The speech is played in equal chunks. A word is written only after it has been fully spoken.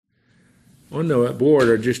On the board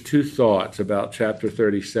are just two thoughts about chapter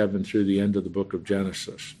 37 through the end of the book of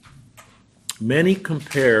Genesis. Many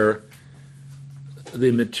compare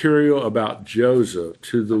the material about Joseph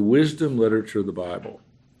to the wisdom literature of the Bible,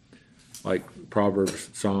 like Proverbs,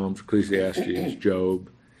 Psalms, Ecclesiastes, Job.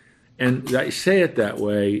 And I say it that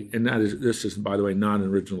way, and this is, by the way, not an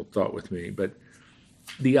original thought with me, but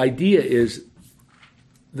the idea is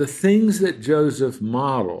the things that Joseph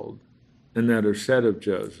modeled and that are said of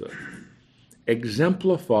Joseph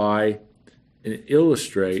exemplify and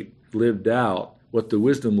illustrate, lived out, what the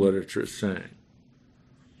wisdom literature is saying.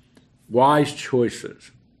 Wise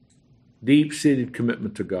choices, deep-seated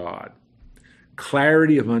commitment to God,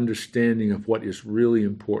 clarity of understanding of what is really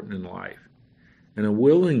important in life, and a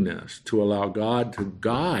willingness to allow God to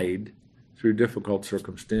guide through difficult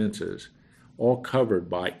circumstances, all covered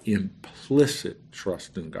by implicit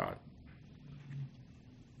trust in God.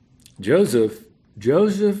 Joseph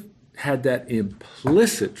had that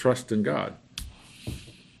implicit trust in God.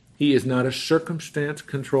 He is not a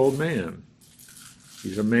circumstance-controlled man.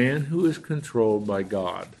 He's a man who is controlled by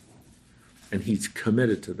God, and he's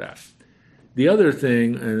committed to that. The other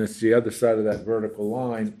thing, and it's the other side of that vertical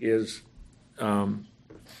line, is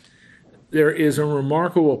there is a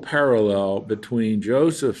remarkable parallel between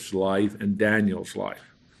Joseph's life and Daniel's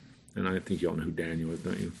life. And I think you all know who Daniel is,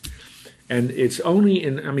 don't you? And it's only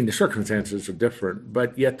the circumstances are different,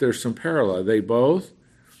 but yet there's some parallel. They both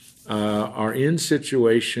are in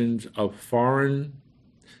situations of foreign,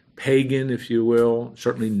 pagan, if you will,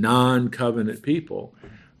 certainly non-covenant people.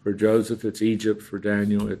 For Joseph, it's Egypt. For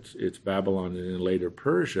Daniel, it's Babylon and then later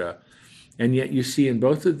Persia. And yet you see in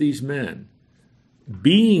both of these men,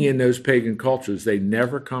 being in those pagan cultures, they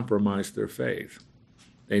never compromised their faith.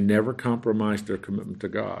 They never compromised their commitment to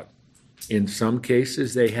God. In some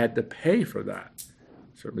cases, they had to pay for that.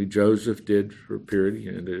 Certainly Joseph did for a period. He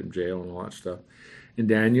ended in jail and all that stuff. And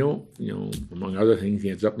Daniel, among other things,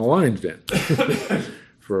 he ends up in the lion's den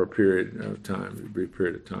for a period of time, a brief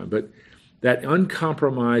period of time. But that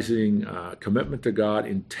uncompromising commitment to God,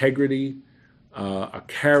 integrity, a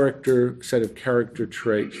set of character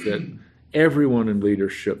traits that everyone in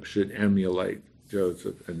leadership should emulate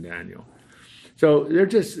Joseph and Daniel. So they're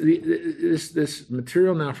just this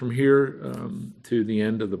material now from here to the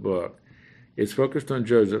end of the book. It's focused on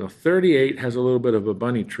Joseph. Now, 38 has a little bit of a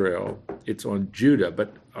bunny trail. It's on Judah,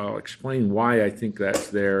 but I'll explain why I think that's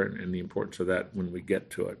there and the importance of that when we get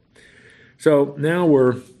to it. So now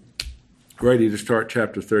we're ready to start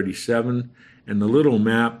chapter 37, and the little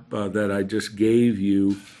map that I just gave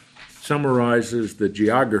you summarizes the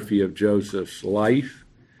geography of Joseph's life.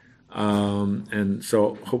 And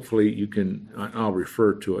so hopefully you can, I'll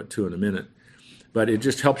refer to it too in a minute, but it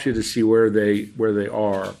just helps you to see where they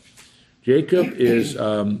are. Jacob is,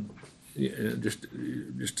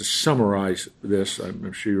 just to summarize this,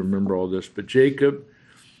 I'm sure you remember all this, but Jacob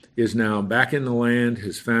is now back in the land.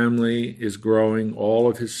 His family is growing. All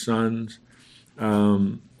of his sons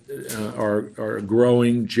are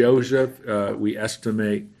growing. Joseph, we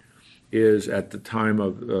estimate, is at the time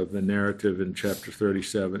of the narrative in chapter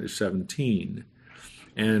 37 is 17.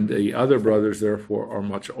 And the other brothers, therefore, are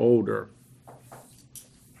much older.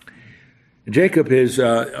 Jacob is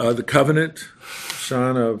the covenant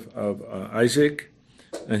son of Isaac,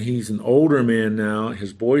 and he's an older man now.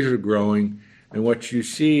 His boys are growing. And what you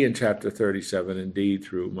see in chapter 37, indeed,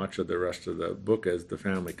 through much of the rest of the book as the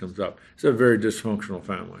family comes up, it's a very dysfunctional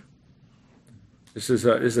family. This is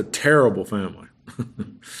a terrible family.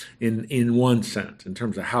 in one sense, in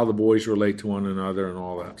terms of how the boys relate to one another and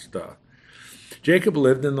all that stuff. Jacob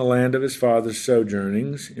lived in the land of his father's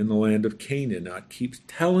sojournings, in the land of Canaan. Now, it keeps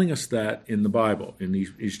telling us that in the Bible, in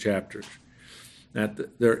these chapters,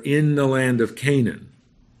 that they're in the land of Canaan,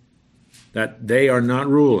 that they are not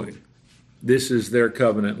ruling. This is their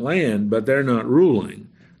covenant land, but they're not ruling.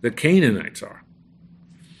 The Canaanites are.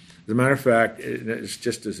 As a matter of fact, it's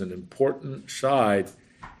just as an important side,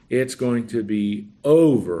 it's going to be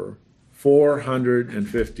over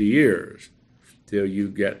 450 years till you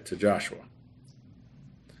get to Joshua.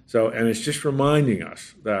 So, and it's just reminding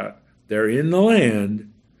us that they're in the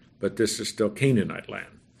land, but this is still Canaanite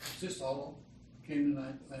land. Is this all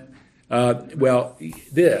Canaanite land? Well,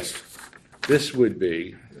 this would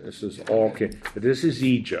be, this is all, but this is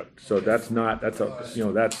Egypt. So that's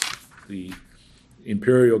the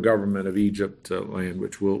imperial government of Egypt land,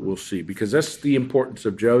 which we'll see, because that's the importance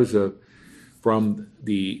of Joseph from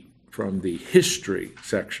the history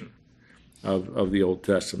section of the Old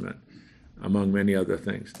Testament, among many other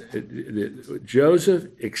things. Joseph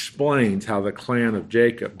explains how the clan of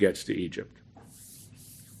Jacob gets to Egypt.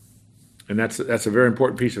 And that's a very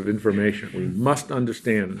important piece of information. We must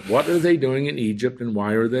understand what are they doing in Egypt and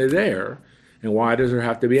why are they there, and why does there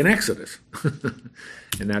have to be an exodus?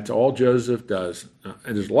 And that's all Joseph does.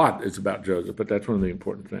 And there's a lot it's about Joseph, but that's one of the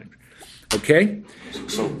important things. Okay?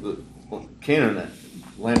 So the Canaan,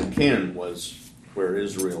 land of Canaan was where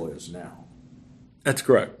Israel is now. That's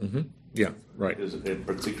correct. Yeah, right. Is it a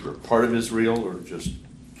particular part of Israel or just...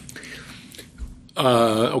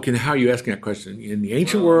 Okay, now how are you asking that question? In the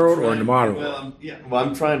ancient world or in the modern world?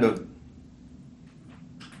 I'm trying to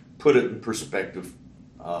put it in perspective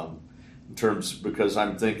in terms, because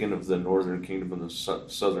I'm thinking of the northern kingdom and the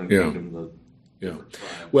southern kingdom.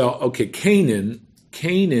 Well, okay, Canaan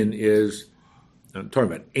is, I'm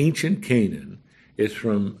talking about ancient Canaan, is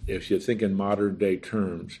from, if you think in modern day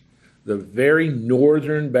terms, the very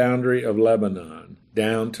northern boundary of Lebanon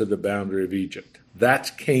down to the boundary of Egypt.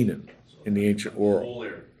 That's Canaan in the ancient world.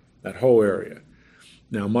 That whole area.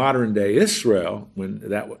 Now, modern day Israel, when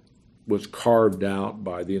that was carved out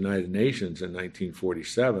by the United Nations in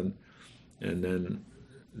 1947, and then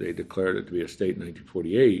they declared it to be a state in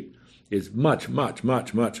 1948, is much, much,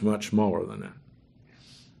 much, much, much smaller than that.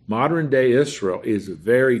 Modern day Israel is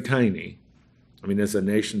very tiny. I mean, as a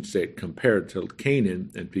nation state compared to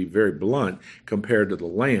Canaan, and to be very blunt, compared to the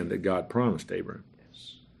land that God promised Abraham.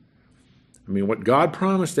 I mean, what God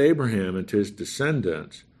promised Abraham and to his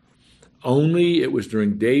descendants, only it was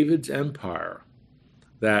during David's empire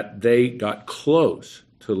that they got close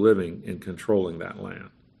to living and controlling that land.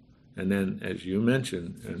 And then, as you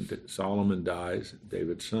mentioned, and Solomon dies,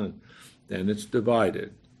 David's son, then it's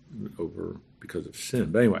divided over because of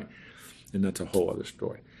sin. But anyway, and that's a whole other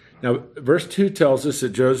story. Now, verse 2 tells us that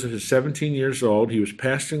Joseph is 17 years old. He was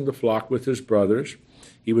pasturing the flock with his brothers.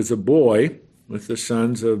 He was a boy with the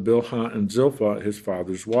sons of Bilhah and Zilpah, his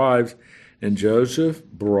father's wives. And Joseph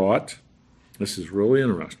brought, this is really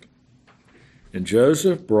interesting, and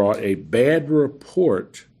Joseph brought a bad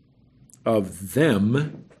report of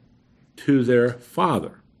them to their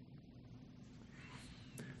father.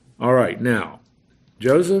 All right, now,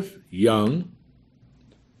 Joseph, young,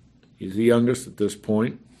 he's the youngest at this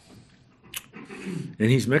point, and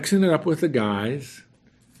he's mixing it up with the guys,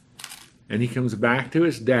 and he comes back to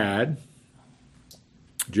his dad,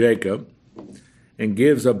 Jacob, and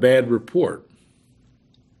gives a bad report.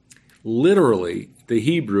 Literally, the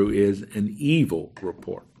Hebrew is an evil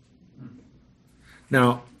report.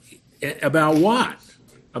 Now, about what?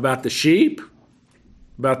 About the sheep?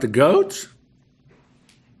 About the goats?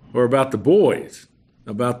 Or about the boys?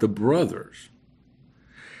 About the brothers?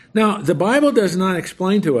 Now, the Bible does not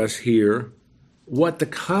explain to us here what the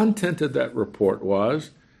content of that report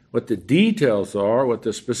was, what the details are, what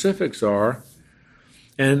the specifics are.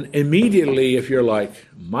 And immediately, if you're like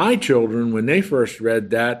my children, when they first read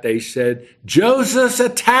that, they said, Joseph's a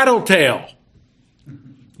tattletale.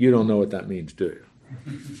 You don't know what that means, do you?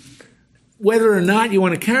 Whether or not you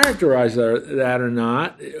want to characterize that or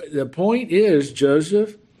not, the point is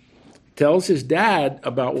Joseph tells his dad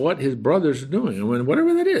about what his brothers are doing. And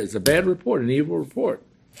whatever that is, a bad report, an evil report.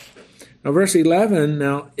 Now, verse 11,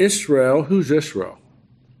 now Israel, who's Israel?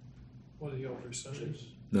 One of the older sons.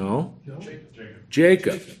 No. No?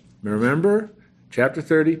 Jacob. Remember, chapter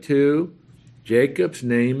 32, Jacob's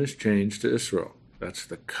name is changed to Israel. That's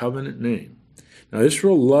the covenant name. Now,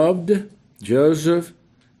 Israel loved Joseph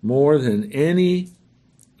more than any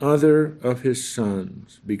other of his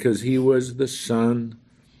sons because he was the son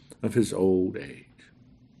of his old age.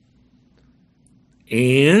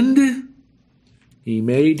 And he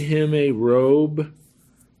made him a robe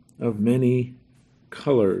of many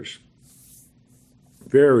colors.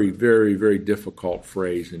 Very, very, very difficult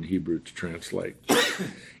phrase in Hebrew to translate.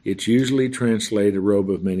 It's usually translated robe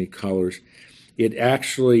of many colors. It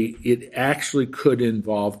actually could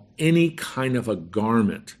involve any kind of a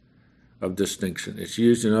garment of distinction. It's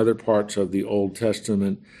used in other parts of the Old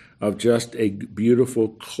Testament of just a beautiful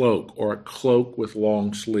cloak or a cloak with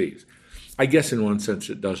long sleeves. I guess in one sense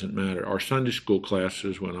it doesn't matter. Our Sunday school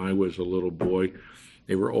classes, when I was a little boy,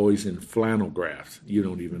 they were always in flannel graphs. You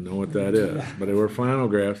don't even know what that is, but they were flannel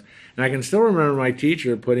graphs. And I can still remember my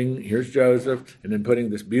teacher putting, here's Joseph, and then putting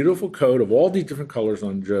this beautiful coat of all these different colors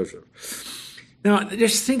on Joseph. Now,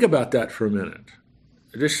 just think about that for a minute.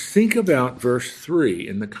 Just think about verse 3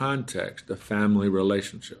 in the context of family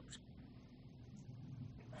relationships.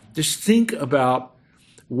 Just think about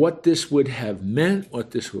what this would have meant,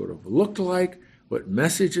 what this would have looked like, what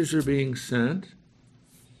messages are being sent.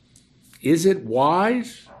 Is it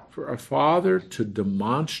wise for a father to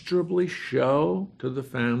demonstrably show to the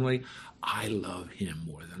family, I love him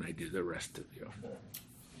more than I do the rest of you?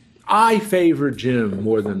 I favor Jim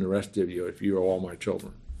more than the rest of you if you're all my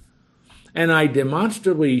children. And I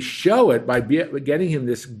demonstrably show it by getting him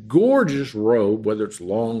this gorgeous robe, whether it's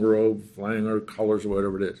long robe, flying or colors or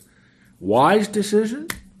whatever it is. Wise decision?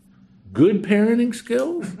 Good parenting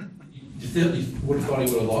skills? You would have thought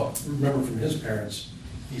he would have remembered from his parents,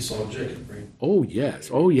 Esau and Jacob, right? Oh, yes.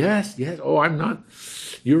 Oh, yes. Yes. Oh, I'm not.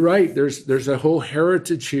 You're right. There's a whole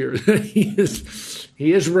heritage here. He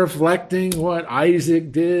is reflecting what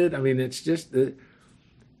Isaac did. I mean, it's just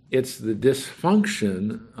it's the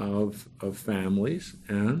dysfunction of families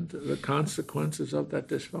and the consequences of that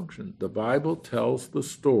dysfunction. The Bible tells the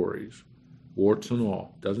stories, warts and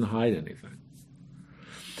all. Doesn't hide anything.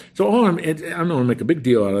 So I'm not going to make a big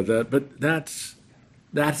deal out of that, but that's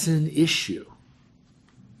an issue.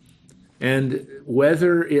 And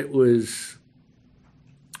whether it was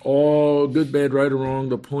all good, bad, right, or wrong,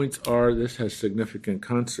 the points are this has significant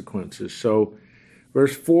consequences. So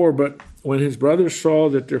verse 4, but when his brothers saw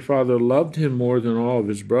that their father loved him more than all of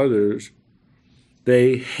his brothers,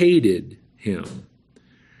 they hated him.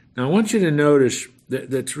 Now I want you to notice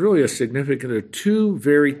that's really a significant, there are two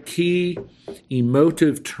very key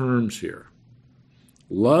emotive terms here.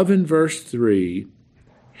 Love in verse 3,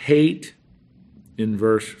 hate in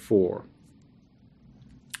verse 4.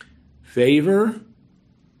 Favor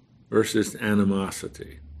versus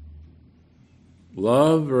animosity.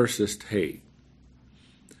 Love versus hate.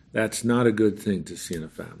 That's not a good thing to see in a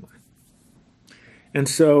family. And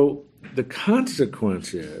so the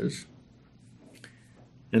consequence is,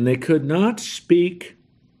 and they could not speak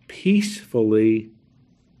peacefully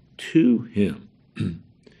to him.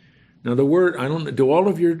 Now the word, do all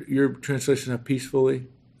of your translations have peacefully?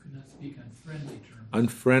 Could not speak on friendly terms.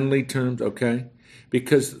 Unfriendly terms, okay.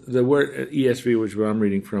 Because the word ESV, which I'm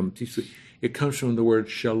reading from, it comes from the word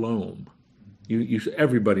shalom.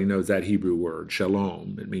 Everybody knows that Hebrew word,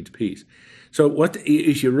 shalom. It means peace. So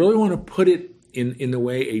if you really want to put it in the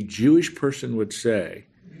way a Jewish person would say,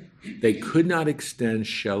 they could not extend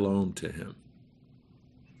shalom to him.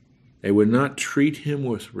 They would not treat him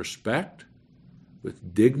with respect,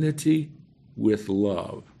 with dignity, with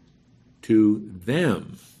love. To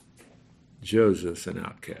them, Joseph's an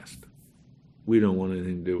outcast. We don't want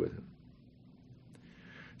anything to do with him.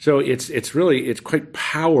 So it's quite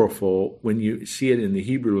powerful when you see it in the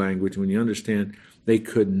Hebrew language, when you understand they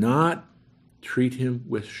could not treat him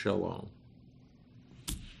with shalom.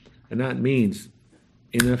 And that means,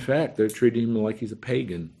 in effect, they're treating him like he's a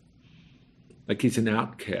pagan, like he's an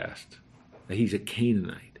outcast, that he's a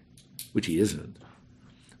Canaanite, which he isn't.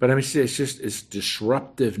 But I mean, it's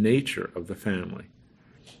disruptive nature of the family.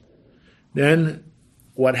 Then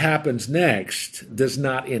what happens next does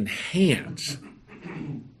not enhance,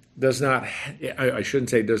 I shouldn't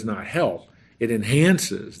say does not help, it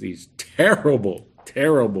enhances these terrible,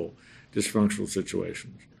 terrible dysfunctional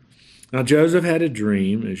situations. Now Joseph had a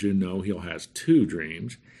dream, as you know, he has two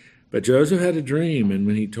dreams, but Joseph had a dream, and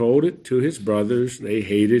when he told it to his brothers, they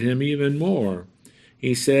hated him even more.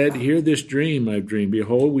 He said, hear this dream I've dreamed.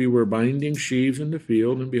 Behold, we were binding sheaves in the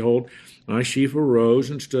field, and behold, my sheaf arose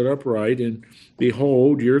and stood upright, and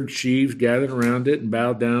behold, your sheaves gathered around it and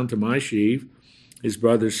bowed down to my sheaf. His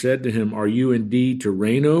brothers said to him, are you indeed to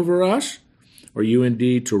reign over us? Are you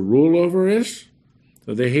indeed to rule over us?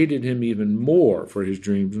 So they hated him even more for his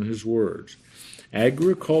dreams and his words.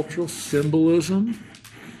 Agricultural symbolism.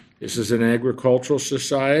 This is an agricultural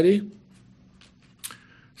society.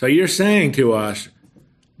 So you're saying to us,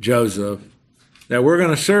 Joseph, that we're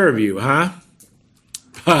going to serve you, huh?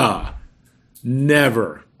 Ha!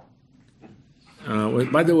 Never.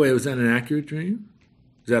 By the way, was that an accurate dream?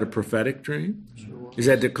 Is that a prophetic dream? Sure. Is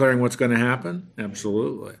that declaring what's going to happen?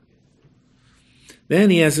 Absolutely. Then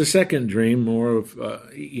he has a second dream,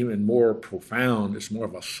 even more profound. It's more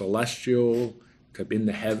of a celestial, type in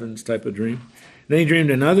the heavens type of dream. Then he dreamed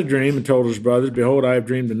another dream and told his brothers, behold, I have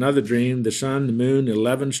dreamed another dream. The sun, the moon,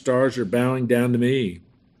 11 stars are bowing down to me.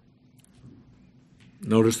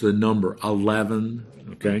 Notice the number, 11,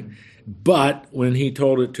 okay? But when he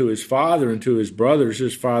told it to his father and to his brothers,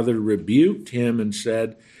 his father rebuked him and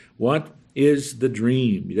said, what is the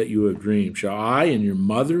dream that you have dreamed? Shall I and your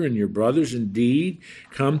mother and your brothers indeed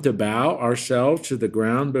come to bow ourselves to the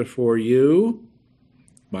ground before you?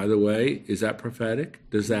 By the way, is that prophetic?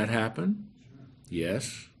 Does that happen?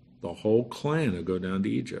 Yes. The whole clan will go down to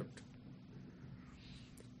Egypt.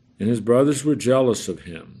 And his brothers were jealous of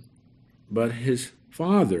him, but his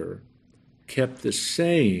father kept the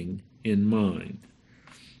saying in mind.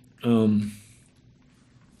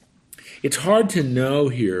 It's hard to know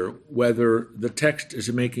here whether the text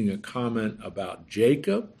is making a comment about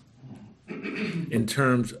Jacob in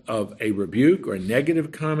terms of a rebuke or a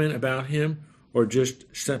negative comment about him, or just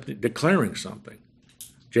simply declaring something.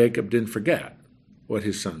 Jacob didn't forget what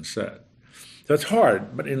his son said. So it's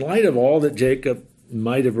hard, but in light of all that Jacob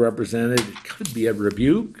might have represented, it could be a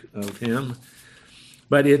rebuke of him.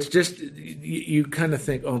 But it's just, you kind of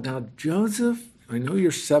think, oh, now Joseph, I know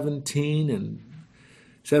you're 17, and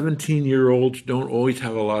 17-year-olds don't always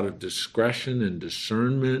have a lot of discretion and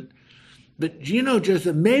discernment. But,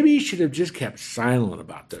 Joseph, maybe you should have just kept silent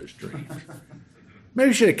about those dreams. Maybe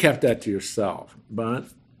you should have kept that to yourself. But,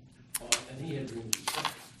 And he had dreams.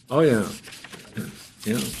 oh, yeah.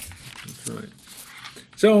 Yeah, that's right.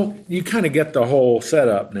 So you kind of get the whole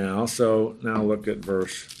setup now. So now look at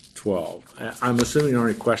verse 12. I'm assuming there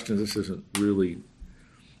aren't any questions. This isn't really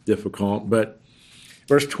difficult. But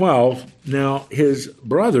verse 12, now his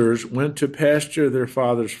brothers went to pasture their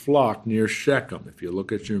father's flock near Shechem. If you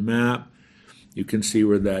look at your map, you can see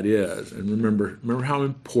where that is. And remember how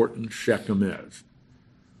important Shechem is.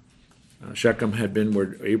 Shechem had been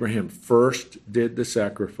where Abraham first did the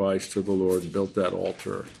sacrifice to the Lord and built that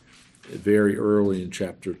altar very early in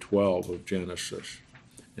chapter 12 of Genesis.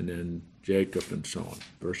 And then Jacob and so on.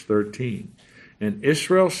 Verse 13. And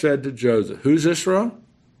Israel said to Joseph, who's Israel?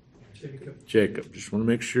 Jacob. Just want to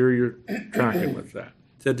make sure you're tracking with that.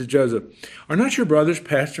 Said to Joseph, are not your brothers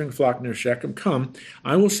pasturing the flock near Shechem? Come,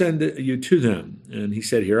 I will send you to them. And he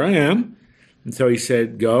said, here I am. And so he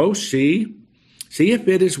said, go, see if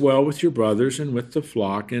it is well with your brothers and with the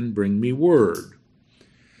flock, and bring me word.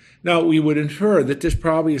 Now, we would infer that this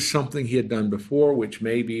probably is something he had done before, which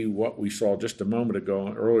may be what we saw just a moment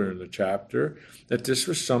ago earlier in the chapter, that this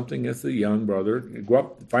was something as the young brother, go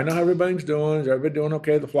up, find out how everybody's doing. Is everybody doing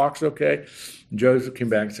okay? The flock's okay? And Joseph came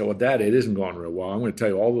back and said, well, Dad, it isn't going real well. I'm going to tell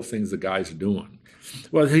you all the things the guys are doing.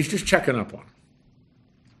 Well, he's just checking up on them.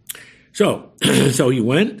 So he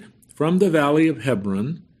went from the valley of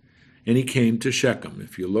Hebron, and he came to Shechem.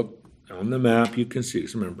 If you look on the map, you can see.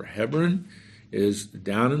 So remember, Hebron is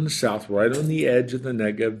down in the south, right on the edge of the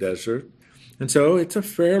Negev desert. And so it's a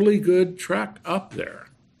fairly good trek up there.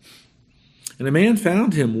 And a man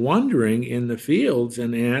found him wandering in the fields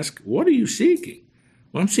and asked, what are you seeking?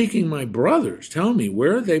 Well, I'm seeking my brothers. Tell me,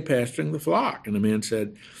 where are they pasturing the flock? And the man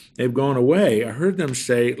said, they've gone away. I heard them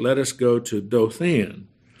say, let us go to Dothan.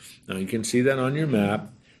 Now you can see that on your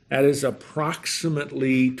map. That is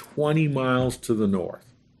approximately 20 miles to the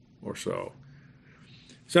north or so.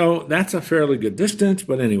 So that's a fairly good distance,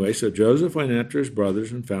 but anyway, so Joseph went after his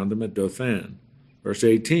brothers and found them at Dothan. Verse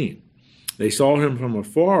 18, they saw him from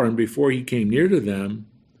afar, and before he came near to them,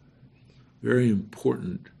 very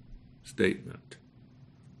important statement,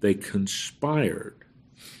 they conspired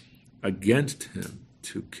against him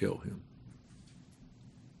to kill him.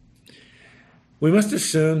 We must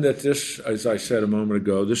assume that this, as I said a moment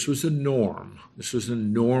ago, this was a norm. This was a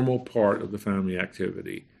normal part of the family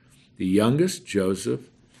activity. The youngest, Joseph,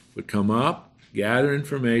 would come up, gather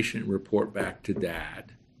information, and report back to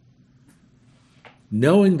Dad.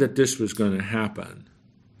 Knowing that this was going to happen,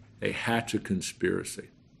 they hatch a conspiracy.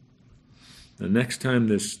 The next time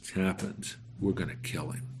this happens, we're going to kill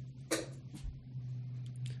him.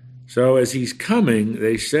 So as he's coming,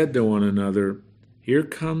 they said to one another, here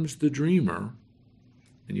comes the dreamer.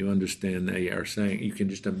 And you understand they are saying, you can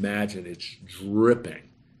just imagine it's dripping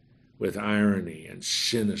with irony and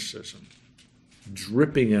cynicism,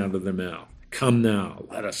 dripping out of the mouth. Come now,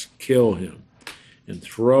 let us kill him and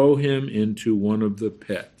throw him into one of the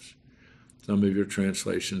pits. Some of your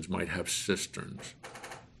translations might have cisterns,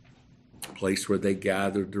 a place where they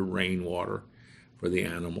gathered the rainwater for the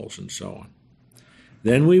animals and so on.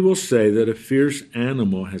 Then we will say that a fierce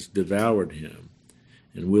animal has devoured him,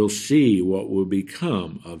 and we'll see what will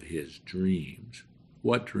become of his dreams.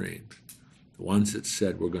 What dreams? The ones that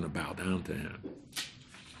said we're going to bow down to him.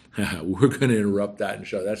 We're going to interrupt that and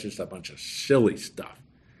show that's just a bunch of silly stuff.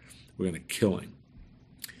 We're going to kill him.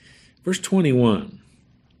 Verse 21,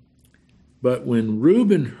 but when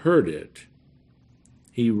Reuben heard it,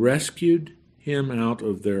 he rescued him out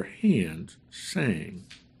of their hands, saying,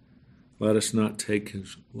 let us not take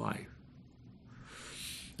his life.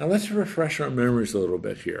 Now let's refresh our memories a little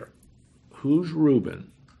bit here. Who's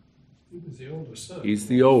Reuben? He was the oldest son. He's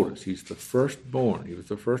the oldest. He's the firstborn. He was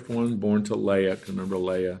the first one born to Leah. Remember,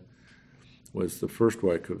 Leah was the first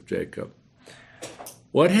wife of Jacob.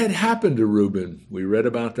 What had happened to Reuben? We read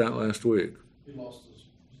about that last week. He lost his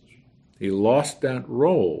position. He lost that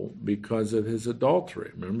role because of his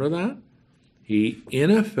adultery. Remember that? He,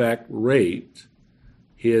 in effect, raped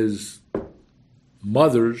his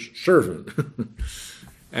mother's servant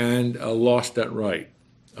and lost that right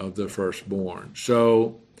of the firstborn.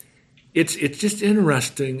 So it's just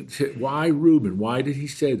interesting. Why Reuben? Why did he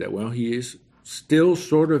say that? Well, he is still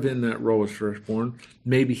sort of in that role as firstborn.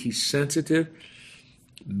 Maybe he's sensitive.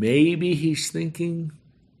 maybe he's thinking,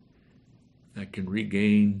 I can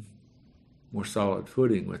regain more solid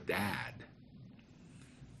footing with Dad,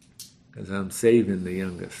 because I'm saving the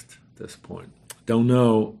youngest at this point. Don't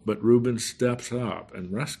know, but Reuben steps up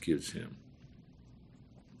and rescues him.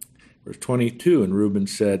 Verse 22, and Reuben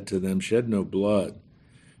said to them, shed no blood.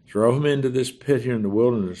 Throw him into this pit here in the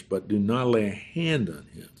wilderness, but do not lay a hand on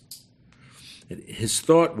him. And his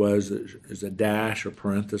thought was, as a dash or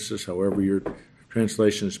parenthesis, however your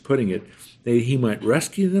translation is putting it, that he might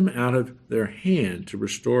rescue them out of their hand to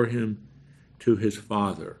restore him to his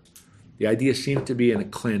father. The idea seemed to be in a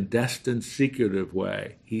clandestine, secretive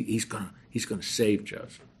way. He's going to save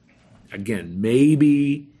Joseph. Again,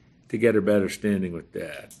 maybe to get a better standing with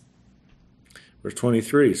Dad. Verse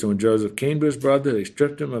 23, so when Joseph came to his brother, they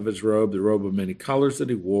stripped him of his robe, the robe of many colors that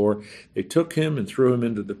he wore. They took him and threw him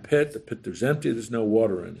into the pit. The pit was empty. There's no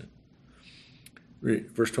water in it.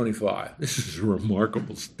 Verse 25, this is a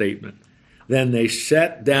remarkable statement. Then they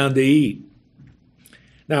sat down to eat.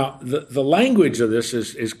 Now, the language of this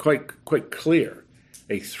is quite clear.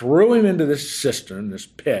 They threw him into this cistern, this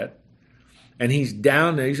pit, and he's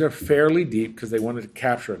down there. These are fairly deep because they wanted to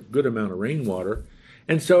capture a good amount of rainwater.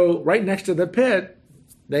 And so right next to the pit,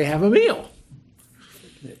 they have a meal.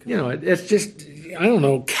 You know, it's just, I don't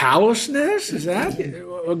know, callousness? Is that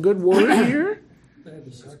a good word here? They had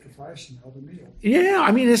to sacrifice and have a meal. Yeah,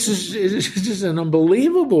 I mean, it's just an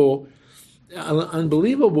unbelievable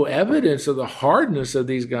evidence of the hardness of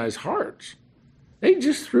these guys' hearts. They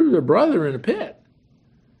just threw their brother in a pit.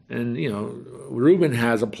 And, you know, Reuben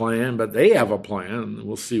has a plan, but they have a plan.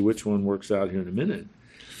 We'll see which one works out here in a minute.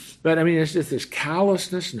 But, I mean, it's just this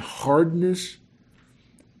callousness and hardness.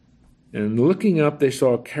 And looking up, they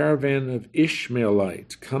saw a caravan of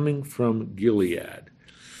Ishmaelites coming from Gilead.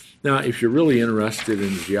 Now, if you're really interested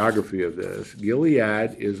in the geography of this,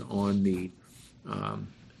 Gilead is on the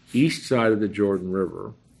east side of the Jordan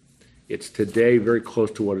River. It's today very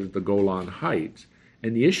close to what is the Golan Heights.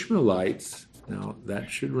 And the Ishmaelites, now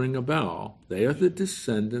that should ring a bell, they are the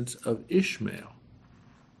descendants of Ishmael.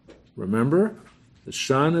 Remember? The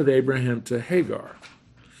son of Abraham to Hagar.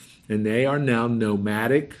 And they are now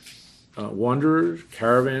nomadic wanderers,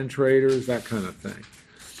 caravan traders, that kind of thing.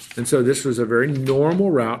 And so this was a very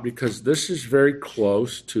normal route because this is very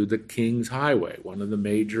close to the King's Highway, one of the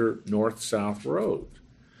major north-south roads.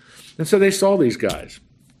 And so they saw these guys.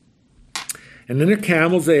 And in their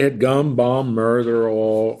camels, they had gum, balm, myrrh. They're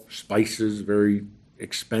all spices, very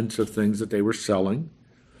expensive things that they were selling.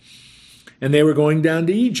 And they were going down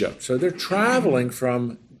to Egypt. So they're traveling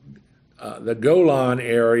from the Golan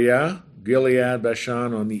area, Gilead,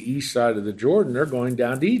 Bashan, on the east side of the Jordan. They're going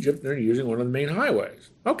down to Egypt. They're using one of the main highways.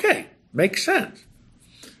 Okay, makes sense.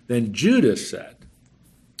 Then Judah said,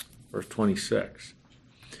 verse 26,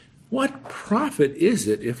 what profit is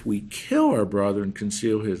it if we kill our brother and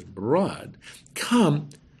conceal his blood? Come,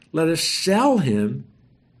 let us sell him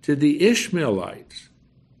to the Ishmaelites.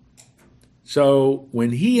 So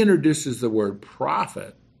when he introduces the word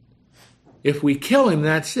profit, if we kill him,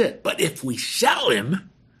 that's it. But if we sell him,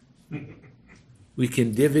 we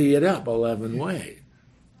can divvy it up 11 ways.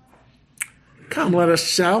 Come, let us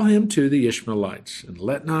sell him to the Ishmaelites, and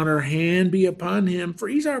let not our hand be upon him, for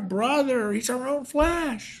he's our brother, he's our own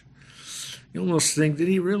flesh. You almost think, did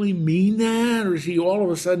he really mean that? Or is he all of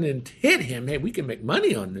a sudden hit him? Hey, we can make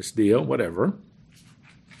money on this deal, whatever.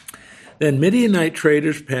 Then Midianite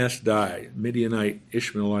traders passed by. Midianite,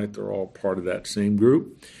 Ishmaelite, they're all part of that same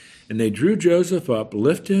group. And they drew Joseph up,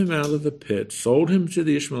 lifted him out of the pit, sold him to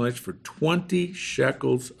the Ishmaelites for 20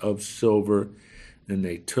 shekels of silver, and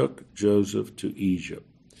they took Joseph to Egypt.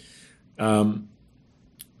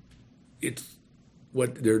 It's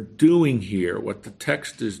what they're doing here, what the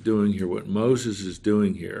text is doing here, what Moses is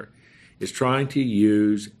doing here, is trying to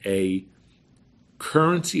use a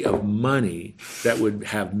currency of money that would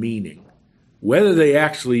have meaning. Whether they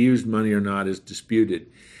actually used money or not is disputed.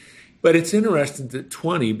 But it's interesting that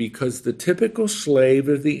 20, because the typical slave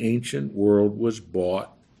of the ancient world was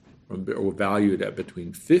bought or valued at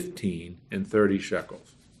between 15 and 30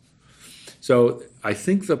 shekels. So I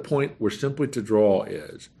think the point we're simply to draw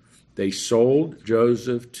is they sold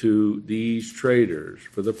Joseph to these traders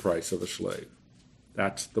for the price of a slave.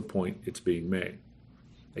 That's the point it's being made.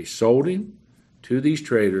 They sold him to these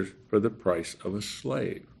traders for the price of a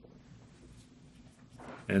slave.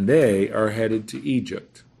 And they are headed to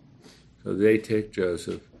Egypt. So they take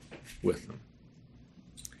Joseph with them.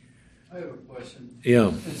 I have a question.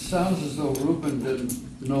 Yeah. It sounds as though Reuben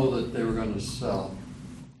didn't know that they were going to sell.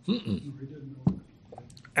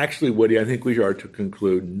 Actually, Woody, I think we are to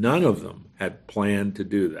conclude none of them had planned to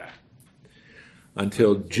do that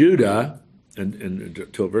until Judah and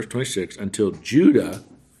until verse 26, until Judah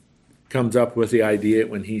comes up with the idea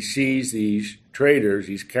when he sees these traders,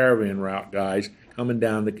 these caravan route guys coming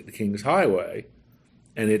down the King's Highway,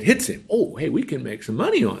 and it hits him. Oh, hey, we can make some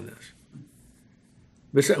money on this.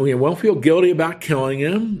 We won't feel guilty about killing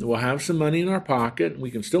him. We'll have some money in our pocket.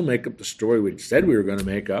 We can still make up the story we said we were going to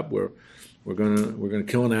make up. We're going to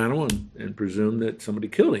kill an animal and presume that somebody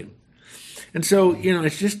killed him. And so,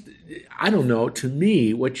 it's just, I don't know. To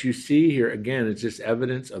me, what you see here, again, is just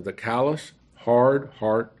evidence of the callous, hard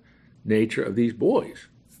heart nature of these boys.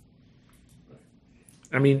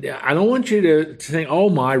 I mean, I don't want you to think, oh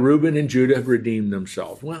my, Reuben and Judah have redeemed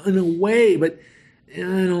themselves. Well, in a way, but I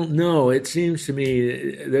don't know. It seems to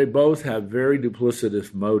me they both have very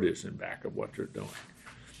duplicitous motives in back of what they're doing.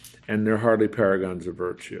 And they're hardly paragons of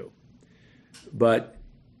virtue. But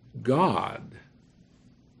God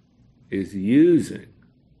is using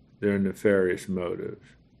their nefarious motives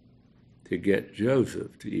to get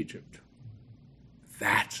Joseph to Egypt.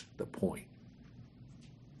 That's the point.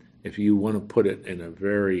 If you want to put it in a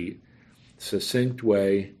very succinct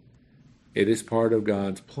way, it is part of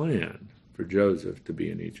God's plan for Joseph to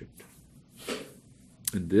be in Egypt.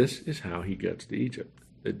 And this is how he gets to Egypt,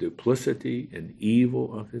 the duplicity and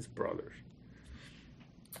evil of his brothers.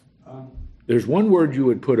 There's one word you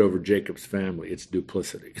would put over Jacob's family. It's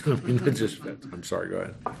duplicity. I mean, it's just, I'm sorry, go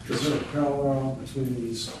ahead. Is there a parallel between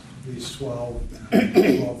these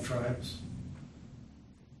 12 tribes?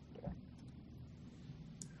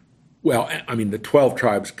 Well, I mean, the 12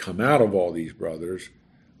 tribes come out of all these brothers,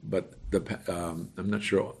 but I'm not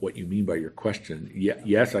sure what you mean by your question.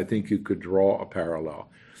 Yes, I think you could draw a parallel.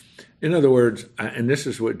 In other words, and this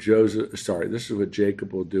is what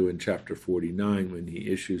Jacob will do in chapter 49 when he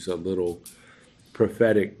issues a little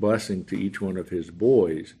prophetic blessing to each one of his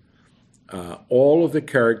boys. All of the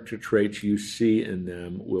character traits you see in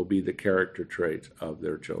them will be the character traits of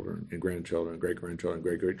their children and grandchildren, great-grandchildren,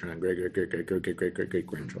 great-great-grandchildren,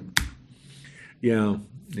 great-great-great-great-great-great-grandchildren. Yeah,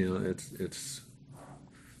 it's,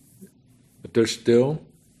 but they're still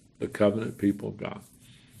the covenant people of God.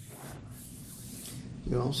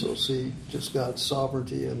 You also see just God's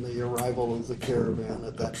sovereignty in the arrival of the caravan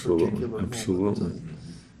at that particular moment. Absolutely.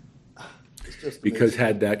 It's just because amazing.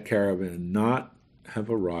 had that caravan not have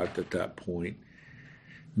arrived at that point,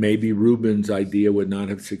 maybe Reuben's idea would not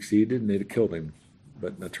have succeeded and they'd have killed him.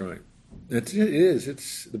 But that's right. It is.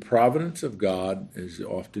 It's the providence of God, as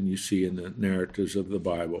often you see in the narratives of the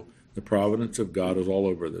Bible. The providence of God is all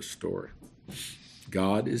over this story.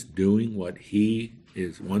 God is doing what he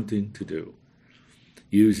is wanting to do,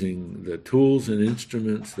 using the tools and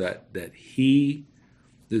instruments that he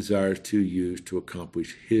desires to use to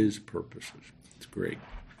accomplish his purposes. It's great.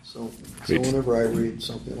 So whenever I read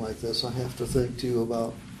something like this, I have to think too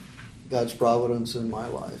about God's providence in my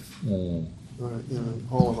life, in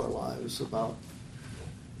all of our lives, about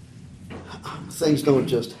things don't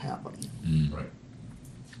just happen. Right.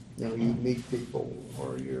 You meet people,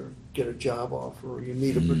 or you get a job offer, or you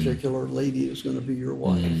meet a particular lady who's going to be your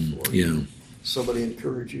wife, or somebody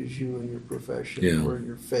encourages you in your profession or in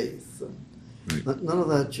your faith. And none of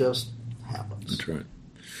that just happens. That's right.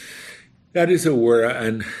 That is a word,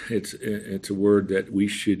 and it's a word that we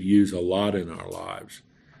should use a lot in our lives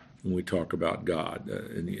when we talk about God.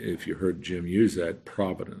 And if you heard Jim use that,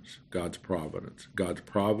 providence, God's providence. God's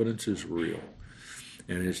providence is real.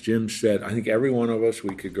 And as Jim said, I think every one of us,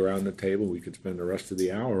 we could go around the table, we could spend the rest of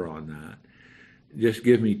the hour on that. Just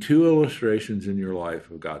give me two illustrations in your life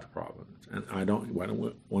of God's providence. And I don't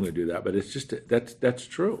want to do that, but it's just, that's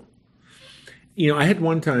true. I had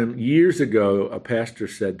one time, years ago, a pastor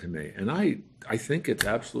said to me, and I think it's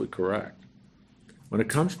absolutely correct. When it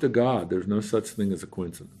comes to God, there's no such thing as a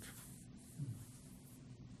coincidence.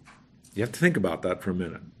 You have to think about that for a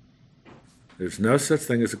minute. There's no such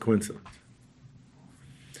thing as a coincidence.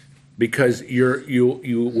 Because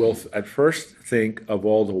you will at first think of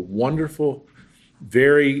all the wonderful,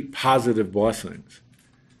 very positive blessings.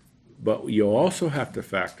 But you'll also have to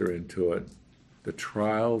factor into it the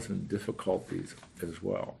trials and difficulties as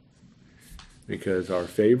well. Because our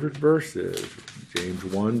favorite verse is James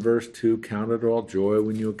 1, verse 2, count it all joy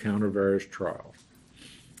when you encounter various trials.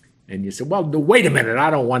 And you say, well, wait a minute, I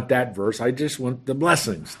don't want that verse. I just want the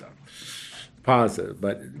blessing stuff. Positive.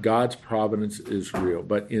 But God's providence is real.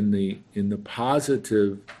 But in the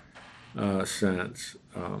positive sense,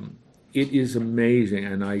 it is amazing,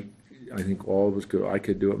 and I think all of us could. I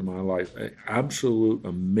could do it in my life. Absolute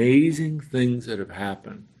amazing things that have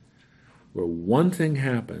happened, where one thing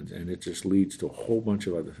happens and it just leads to a whole bunch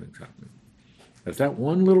of other things happening. If that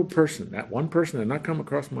one person had not come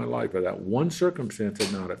across my life, or that one circumstance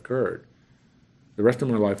had not occurred, the rest of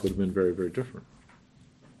my life would have been very, very different.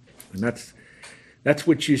 And that's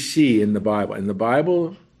what you see in the Bible. In the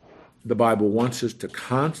Bible wants us to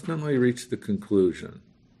constantly reach the conclusion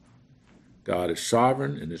God is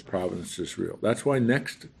sovereign and his providence is real. That's why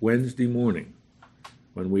next Wednesday morning,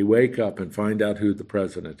 when we wake up and find out who the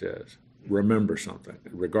president is, remember something.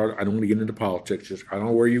 I don't want to get into politics. Just I don't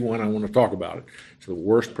know where you want. I want to talk about it. It's the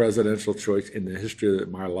worst presidential choice in the history of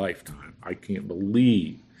my lifetime. I can't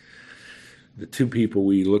believe the two people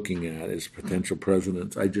we're looking at as potential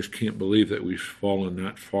presidents. I just can't believe that we've fallen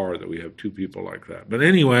that far, that we have two people like that. But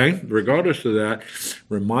anyway, regardless of that,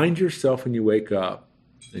 remind yourself when you wake up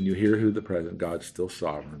and you hear who the president, God's still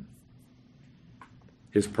sovereign.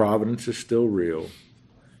 His providence is still real.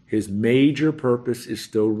 His major purpose is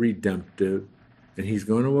still redemptive, and he's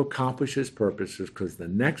going to accomplish his purposes because the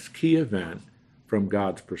next key event from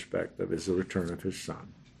God's perspective is the return of his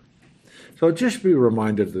son. So just be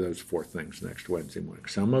reminded of those four things next Wednesday morning.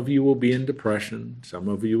 Some of you will be in depression. Some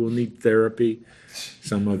of you will need therapy.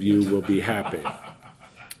 Some of you will be happy,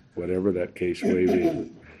 whatever that case may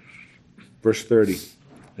be. Verse 30,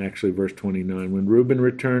 actually verse 29, when Reuben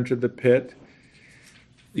returned to the pit,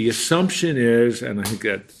 the assumption is, and I think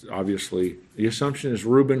that's obviously, the assumption is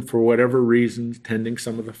Reuben, for whatever reasons, tending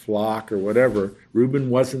some of the flock or whatever, Reuben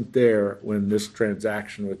wasn't there when this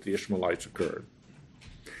transaction with the Ishmaelites occurred.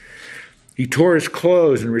 He tore his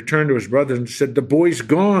clothes and returned to his brothers and said, "The boy's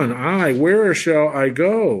gone. Where shall I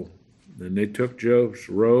go?" Then they took Joseph's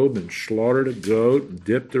robe and slaughtered a goat and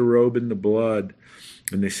dipped the robe in the blood.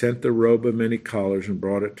 And they sent the robe of many colors and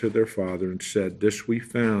brought it to their father and said, "This we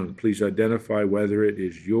found. Please identify whether it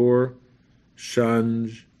is your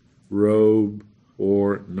son's robe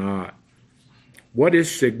or not." What is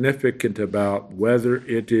significant about whether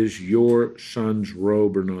it is your son's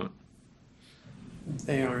robe or not?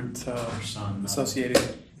 They aren't son, associated.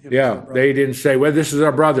 Yeah, they didn't say, well, this is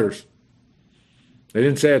our brother's. They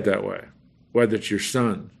didn't say it that way, whether it's your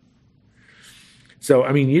son. So,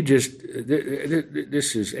 I mean,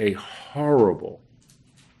 this is a horrible,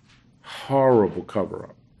 horrible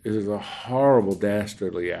cover-up. It is a horrible,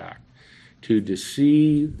 dastardly act to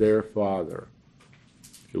deceive their father,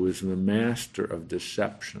 who is the master of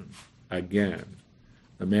deception. Again,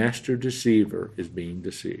 the master deceiver is being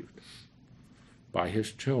deceived by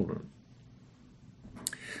his children.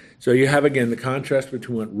 So you have, again, the contrast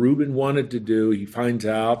between what Reuben wanted to do. He finds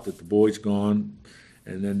out that the boy's gone,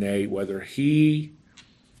 and then whether he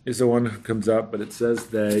is the one who comes up, but it says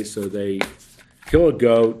so they kill a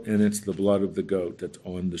goat, and it's the blood of the goat that's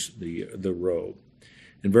on the robe.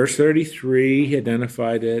 In verse 33, he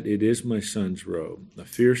identified it. It is my son's robe. A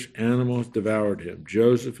fierce animal has devoured him.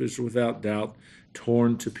 Joseph is without doubt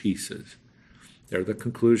torn to pieces. They're the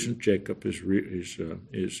conclusion Jacob is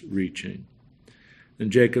reaching.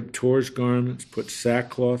 And Jacob tore his garments, put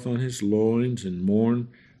sackcloth on his loins, and mourned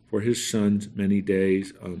for his sons many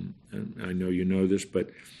days. And I know you know this, but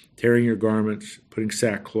tearing your garments, putting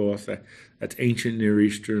sackcloth, that's ancient Near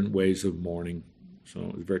Eastern ways of mourning. So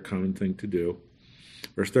it's a very common thing to do.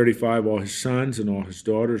 Verse 35, all his sons and all his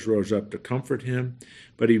daughters rose up to comfort him,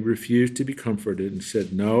 but he refused to be comforted and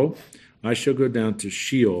said, "No, I shall go down to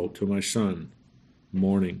Sheol to my son,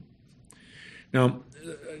 mourning." Now,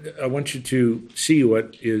 I want you to see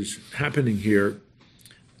what is happening here.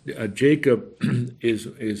 Jacob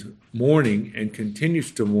is mourning and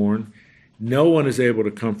continues to mourn. No one is able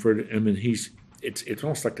to comfort him, and it's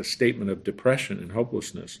almost like a statement of depression and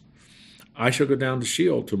hopelessness. I shall go down to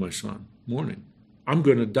Sheol to my son, mourning. I'm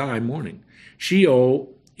going to die mourning.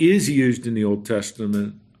 Sheol is used in the Old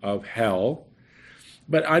Testament of hell,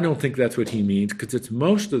 but I don't think that's what he means, because it's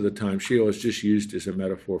most of the time Sheol is just used as a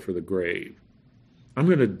metaphor for the grave. I'm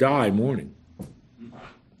going to die mourning.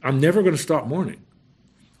 I'm never going to stop mourning.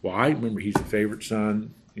 Why? Remember, he's a favorite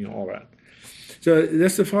son, all that. So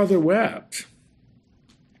that's the father wept.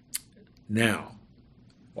 Now,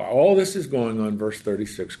 while all this is going on, verse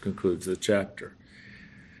 36 concludes the chapter.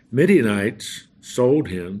 Midianites sold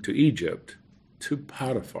him to Egypt, to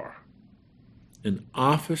Potiphar, an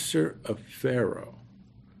officer of Pharaoh,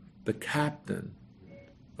 the captain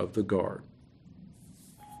of the guard.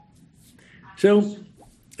 So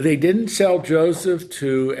they didn't sell Joseph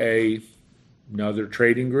to another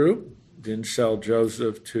trading group, didn't sell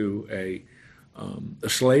Joseph to a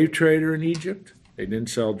slave trader in Egypt. They didn't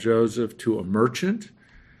sell Joseph to a merchant.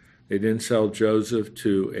 They didn't sell Joseph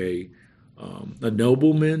to a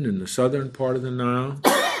nobleman in the southern part of the Nile.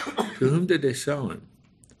 To whom did they sell him?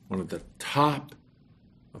 One of the top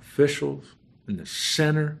officials in the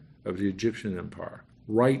center of the Egyptian empire,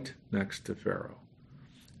 right next to Pharaoh.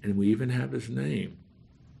 And we even have his name,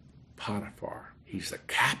 Potiphar. He's the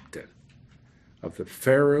captain of the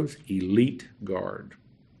Pharaoh's elite guard.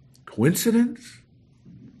 Coincidence?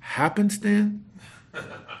 Happenstance?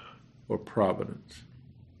 Or providence?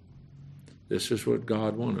 This is what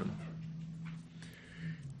God wanted.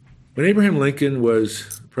 When Abraham Lincoln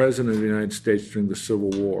was president of the United States during the Civil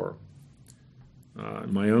War,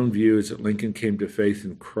 my own view is that Lincoln came to faith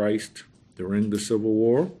in Christ during the Civil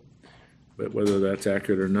War, but whether that's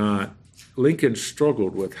accurate or not, Lincoln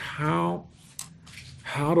struggled with how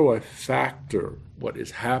do I factor what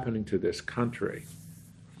is happening to this country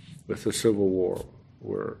with the Civil War,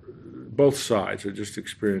 where both sides are just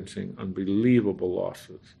experiencing unbelievable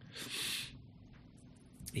losses.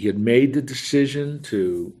 He had made the decision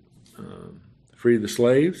to free the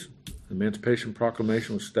slaves. The Emancipation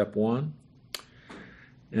Proclamation was step one.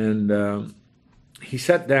 And he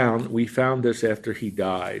sat down. We found this after he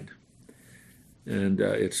died. And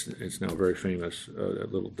it's now very famous, a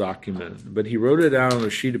little document. But he wrote it out on a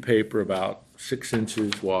sheet of paper about 6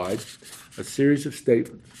 inches wide, a series of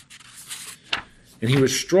statements. And he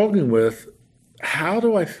was struggling with, how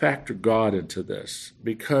do I factor God into this?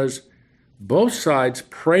 Because both sides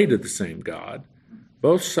pray to the same God.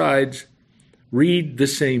 Both sides read the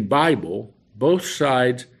same Bible. Both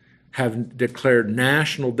sides have declared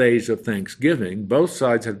national days of thanksgiving. Both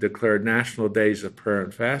sides have declared national days of prayer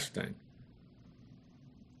and fasting.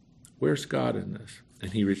 Where's God in this?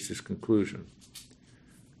 And he reached this conclusion.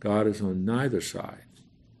 God is on neither side.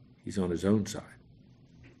 He's on his own side.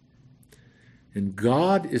 And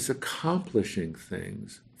God is accomplishing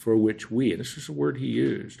things for which we, and this is a word he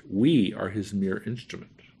used, we are his mere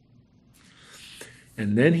instruments.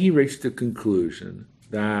 And then he reached the conclusion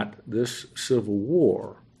that this civil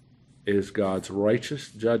war is God's righteous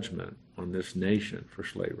judgment on this nation for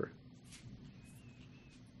slavery.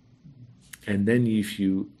 And then we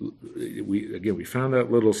found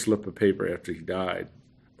that little slip of paper after he died.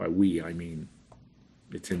 By we, I mean,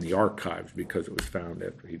 it's in the archives because it was found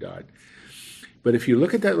after he died. But if you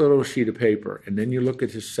look at that little sheet of paper and then you look at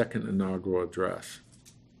his second inaugural address,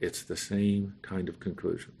 it's the same kind of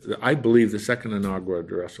conclusion. I believe the second inaugural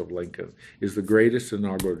address of Lincoln is the greatest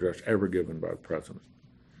inaugural address ever given by a president.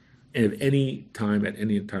 And at any time,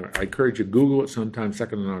 I encourage you to Google it sometime,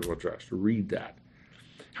 second inaugural address, read that.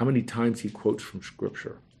 How many times he quotes from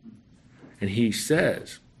Scripture. And he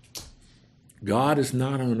says, God is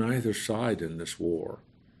not on either side in this war.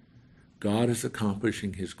 God is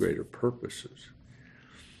accomplishing his greater purposes.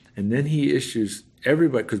 And then he issues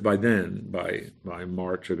everybody, because by then, by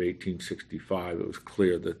March of 1865, it was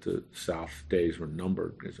clear that the South's days were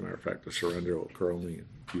numbered. As a matter of fact, the surrender will occur only in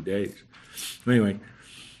a few days. Anyway,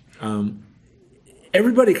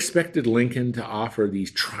 everybody expected Lincoln to offer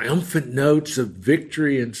these triumphant notes of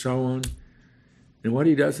victory and so on. And what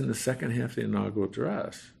he does in the second half of the inaugural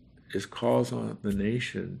address is calls on the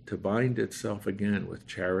nation to bind itself again with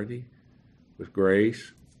charity, with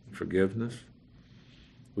grace, and forgiveness.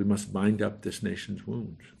 We must bind up this nation's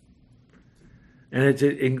wounds. And it's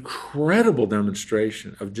an incredible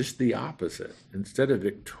demonstration of just the opposite. Instead of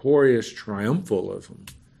victorious triumphalism,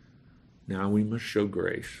 now we must show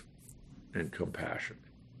grace and compassion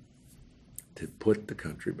to put the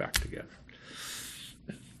country back together.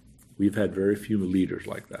 We've had very few leaders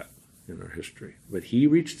like that in our history. But he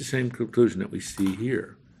reached the same conclusion that we see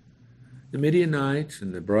here. The Midianites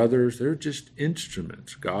and the brothers, they're just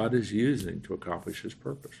instruments God is using to accomplish his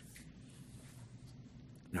purpose.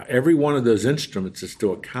 Now, every one of those instruments is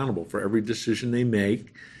still accountable for every decision they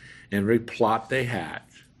make and every plot they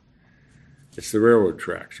hatch. It's the railroad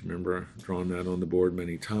tracks. Remember, I've drawn that on the board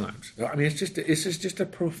many times. I mean, it's just a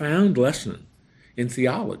profound lesson in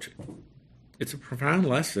theology. It's a profound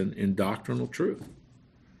lesson in doctrinal truth.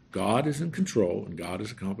 God is in control, and God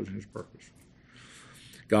is accomplishing his purpose.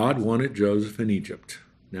 God wanted Joseph in Egypt.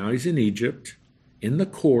 Now he's in Egypt, in the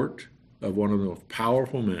court of one of the most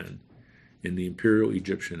powerful men in the imperial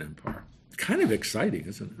Egyptian empire. Kind of exciting,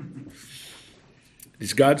 isn't it?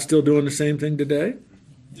 Is God still doing the same thing today?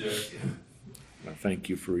 Yes. Well, thank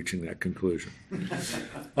you for reaching that conclusion.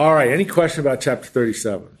 All right, any question about chapter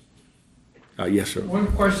 37? Yes, sir. One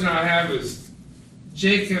question I have is,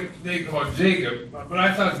 Jacob, they call Jacob, but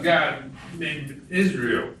I thought God named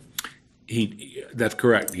Israel. That's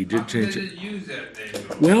correct. He did change They it. didn't use that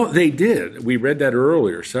name. Well, they did. We read that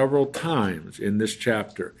earlier several times in this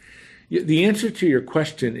chapter. The answer to your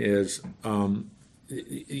question is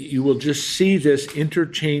you will just see this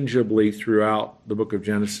interchangeably throughout the book of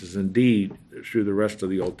Genesis, indeed, through the rest of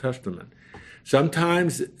the Old Testament.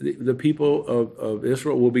 Sometimes the people of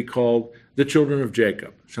Israel will be called the children of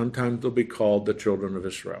Jacob. Sometimes they'll be called the children of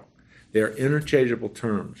Israel. They are interchangeable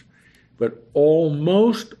terms. But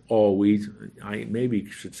almost always, I maybe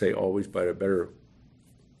should say always, but I better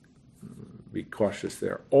be cautious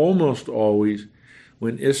there. Almost always,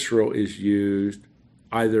 when Israel is used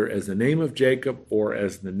either as the name of Jacob or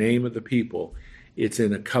as the name of the people, it's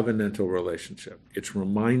in a covenantal relationship. It's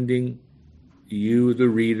reminding you, the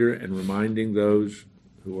reader, and reminding those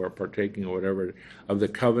who are partaking or whatever of the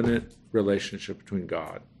covenant relationship between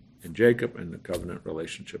God and Jacob, and the covenant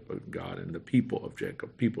relationship of God and the people of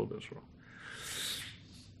Jacob, people of Israel.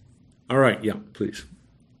 All right, yeah, please.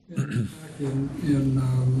 In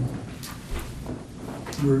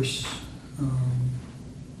verse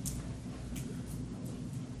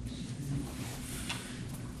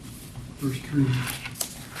verse 3,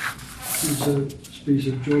 it speaks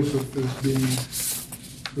of Joseph as being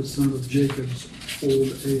the son of Jacob's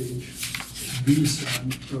old age, the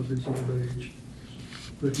son of his old age,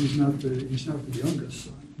 but he's not the youngest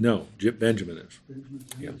son. No, Benjamin is. Benjamin's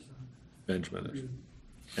the Yeah. youngest son. Benjamin is.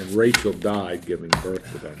 And Rachel died giving birth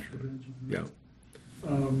to Benjamin. Yeah.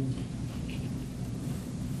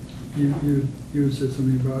 You said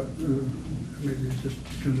something about maybe it's just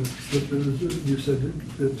kind of slipped. You said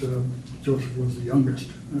that Joseph was the youngest,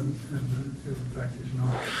 and in fact he's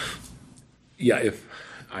not. Yeah, if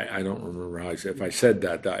I don't remember how I said. If I said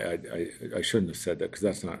that, I shouldn't have said that because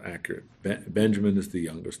that's not accurate. Benjamin is the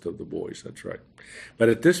youngest of the boys. That's right. But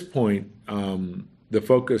at this point, the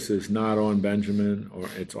focus is not on Benjamin, or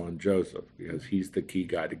it's on Joseph, because he's the key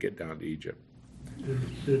guy to get down to Egypt.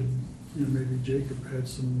 Did maybe Jacob had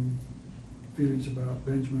some feelings about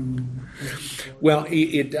Benjamin? Well,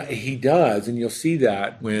 he does, and you'll see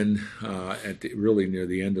that when really near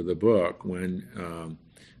the end of the book, when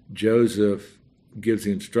Joseph gives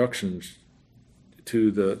the instructions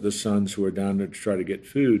to the sons who are down there to try to get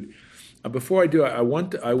food. Before I do, I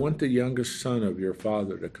want the youngest son of your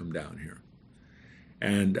father to come down here.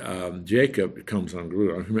 And Jacob comes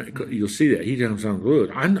unglued. You'll see that he comes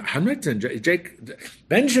unglued. I'm not saying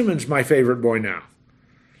Benjamin's my favorite boy now,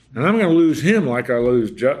 and I'm going to lose him like I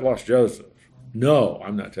lost Joseph. No,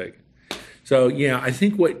 I'm not taking. So yeah, I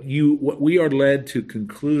think what we are led to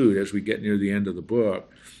conclude as we get near the end of the book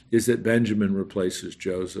is that Benjamin replaces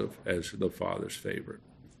Joseph as the father's favorite.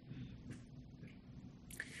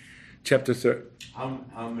 Chapter 3.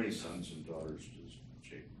 How many sons and daughters does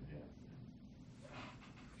Jacob have?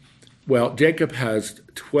 Well, Jacob has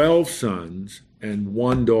 12 sons and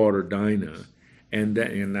one daughter, Dinah, and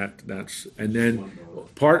then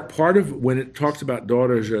part of when it talks about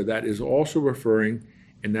daughters, that is also referring,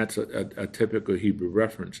 and that's a typical Hebrew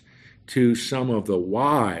reference, to some of the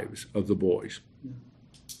wives of the boys.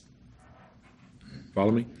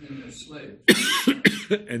 Follow me? And they're slaves.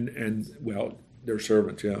 and well, they're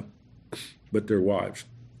servants, yeah, but they're wives.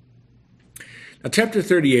 Now, chapter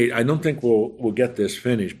 38, I don't think we'll get this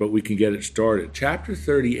finished, but we can get it started. Chapter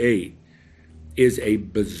 38 is a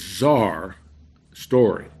bizarre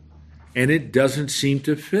story, and it doesn't seem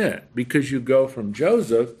to fit because you go from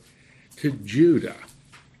Joseph to Judah.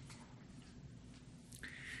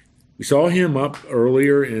 We saw him up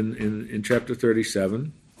earlier in chapter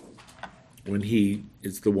 37 when he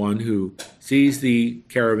is the one who sees the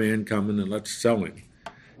caravan coming and let's sell him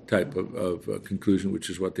type of conclusion, which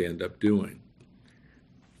is what they end up doing.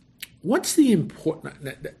 What's the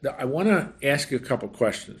important? I want to ask you a couple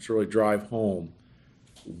questions to really drive home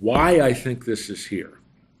why I think this is here,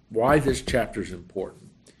 why this chapter is important.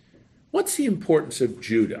 What's the importance of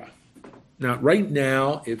Judah? Now, right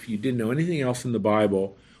now, if you didn't know anything else in the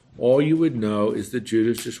Bible, all you would know is that Judah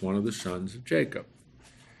is just one of the sons of Jacob.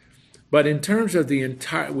 But in terms of the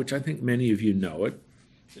entire, which I think many of you know it,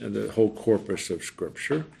 the whole corpus of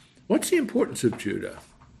Scripture, what's the importance of Judah?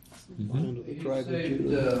 One of the He tribe of saved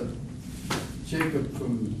Judah. Jacob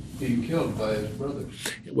from being killed by his brothers.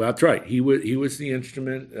 Well, that's right. He was the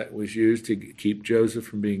instrument that was used to keep Joseph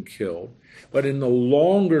from being killed. But in the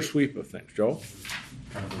longer sweep of things, Joel?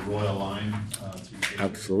 Kind of the royal line. Through Jacob.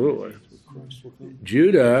 Absolutely.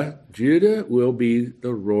 Judah will be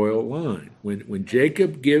the royal line. When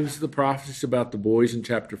Jacob gives the prophecies about the boys in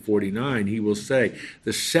chapter 49, he will say,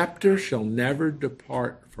 the scepter shall never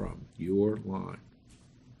depart from your line.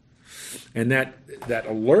 And that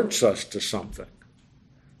alerts us to something.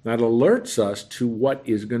 That alerts us to what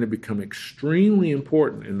is going to become extremely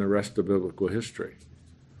important in the rest of biblical history.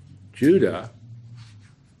 Judah,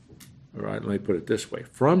 all right, let me put it this way.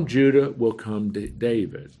 From Judah will come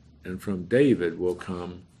David, and from David will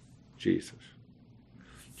come Jesus.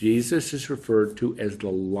 Jesus is referred to as the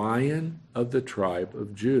Lion of the tribe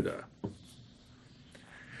of Judah.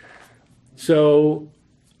 So,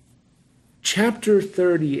 chapter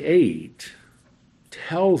 38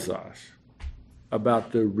 tells us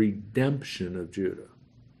about the redemption of Judah.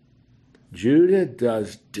 Judah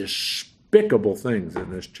does despicable things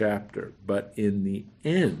in this chapter, but in the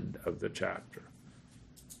end of the chapter,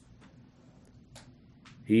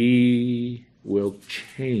 he will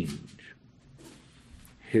change.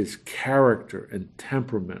 His character and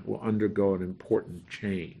temperament will undergo an important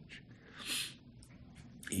change.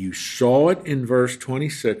 You saw it in verse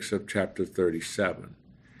 26 of chapter 37.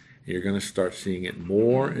 You're going to start seeing it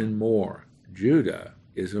more and more. Judah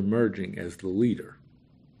is emerging as the leader.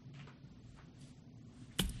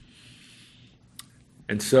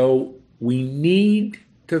 And so we need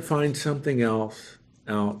to find something else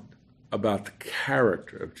out about the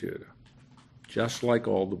character of Judah, just like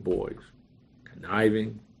all the boys.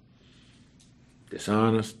 Conniving,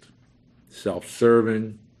 dishonest,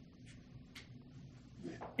 self-serving.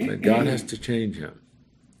 But God has to change him.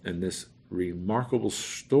 And this remarkable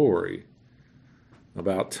story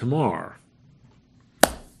about Tamar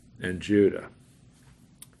and Judah.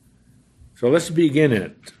 So let's begin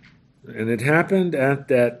it. And it happened at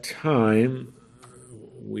that time,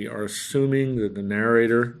 we are assuming that the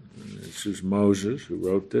narrator, this is Moses who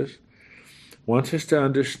wrote this, wants us to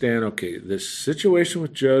understand, okay, this situation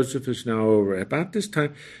with Joseph is now over. About this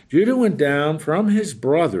time, Judah went down from his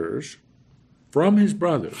brothers,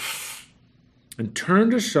 and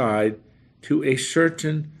turned aside to a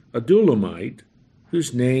certain Adullamite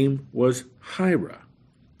whose name was Hira.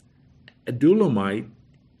 Adullamite,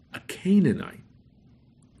 a Canaanite.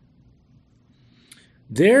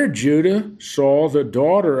 There Judah saw the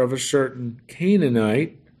daughter of a certain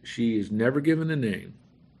Canaanite, she is never given a name,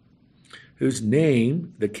 whose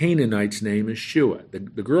name, the Canaanite's name is Shua. The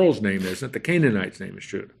girl's name isn't, the Canaanite's name is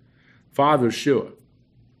Shua. Father's Shua.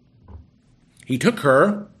 He took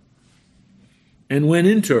her and went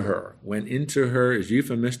into her. Went into her is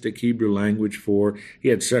euphemistic Hebrew language for he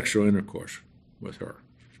had sexual intercourse with her.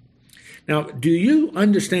 Now, do you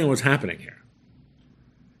understand what's happening here?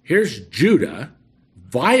 Here's Judah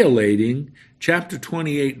violating chapter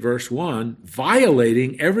 28, verse 1,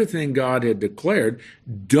 violating everything God had declared.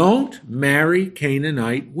 Don't marry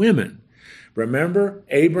Canaanite women. Remember,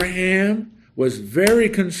 Abraham was very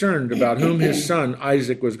concerned about whom his son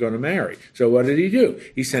Isaac was going to marry. So what did he do?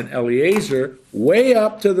 He sent Eliezer way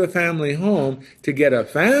up to the family home to get a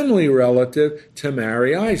family relative to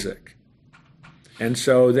marry Isaac. And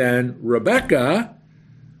so then Rebekah,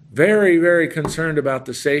 very, very concerned about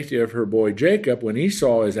the safety of her boy Jacob, when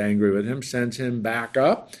Esau is angry with him, sends him back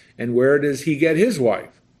up. And where does he get his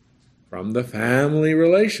wife? From the family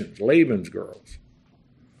relations, Laban's girls.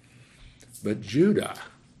 But Judah,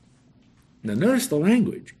 now notice the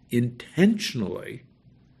language, intentionally,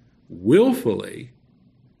 willfully,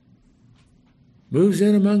 moves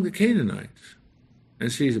in among the Canaanites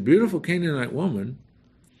and sees a beautiful Canaanite woman,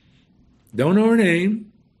 don't know her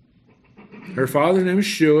name, her father's name is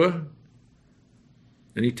Shua,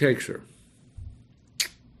 and he takes her.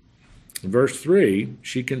 In verse 3,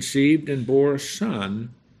 she conceived and bore a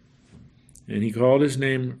son, and he called his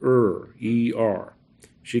name E-R.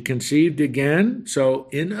 She conceived again, so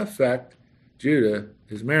in effect, Judah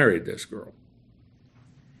has married this girl.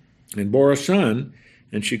 And bore a son,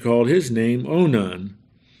 and she called his name Onan.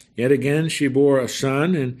 Yet again she bore a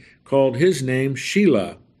son, and called his name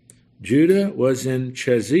Shelah. Judah was in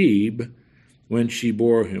Chezib when she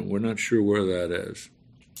bore him. We're not sure where that is.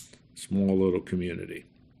 Small little community.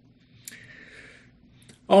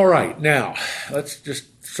 All right, now, let's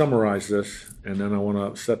just summarize this, and then I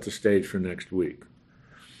want to set the stage for next week.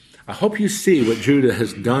 I hope you see what Judah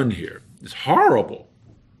has done here. It's horrible.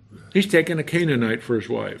 He's taken a Canaanite for his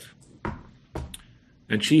wife.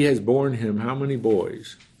 And she has borne him how many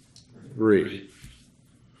boys? 3.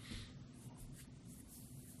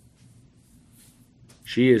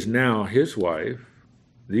 She is now his wife.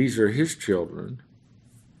 These are his children.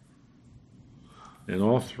 And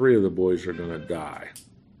all 3 of the boys are going to die.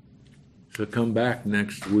 So come back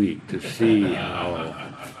next week to see how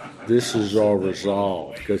this is all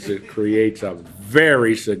resolved, because it creates a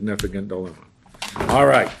very significant dilemma. All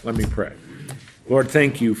right, let me pray. Lord,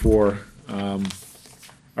 thank you for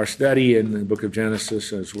our study in the book of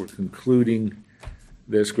Genesis as we're concluding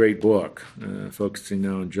this great book, focusing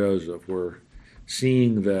now on Joseph. We're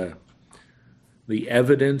seeing the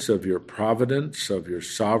evidence of your providence, of your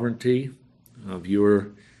sovereignty, of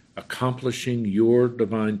your accomplishing your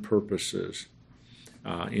divine purposes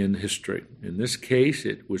in history. In this case,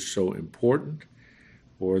 it was so important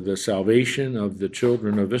for the salvation of the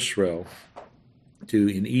children of Israel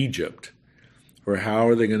in Egypt. For how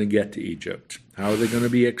are they going to get to Egypt? How are they going to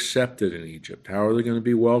be accepted in Egypt? How are they going to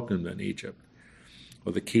be welcomed in Egypt?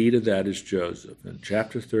 Well, the key to that is Joseph. And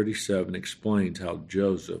chapter 37 explains how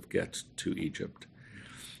Joseph gets to Egypt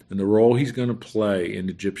and the role he's going to play in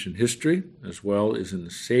Egyptian history, as well as in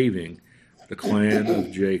saving the clan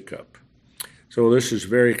of Jacob. So this is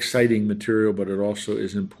very exciting material, but it also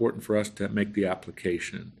is important for us to make the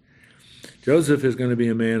application. Joseph is going to be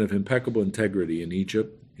a man of impeccable integrity in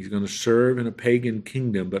Egypt. He's going to serve in a pagan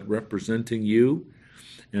kingdom, but representing you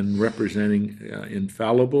and representing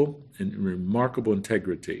infallible and remarkable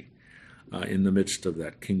integrity in the midst of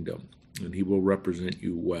that kingdom. And he will represent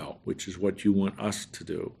you well, which is what you want us to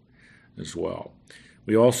do as well.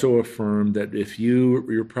 We also affirm that if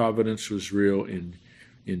your providence was real in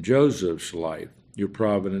Joseph's life, your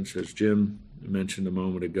providence, as Jim mentioned a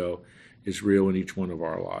moment ago, is real in each one of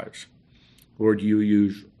our lives. Lord, you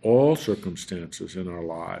use all circumstances in our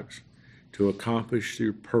lives to accomplish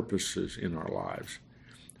your purposes in our lives,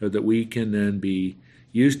 so that we can then be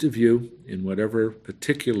used of you in whatever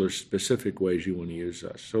particular specific ways you want to use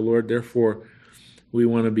us. So, Lord, therefore, we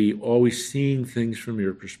want to be always seeing things from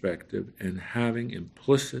your perspective and having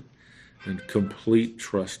implicit and complete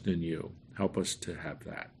trust in you. Help us to have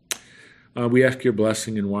that. We ask your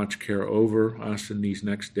blessing and watch care over us in these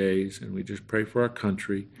next days, and we just pray for our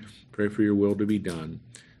country, pray for your will to be done,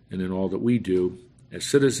 and in all that we do, as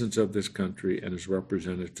citizens of this country and as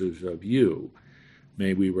representatives of you,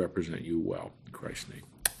 may we represent you well. In Christ's name.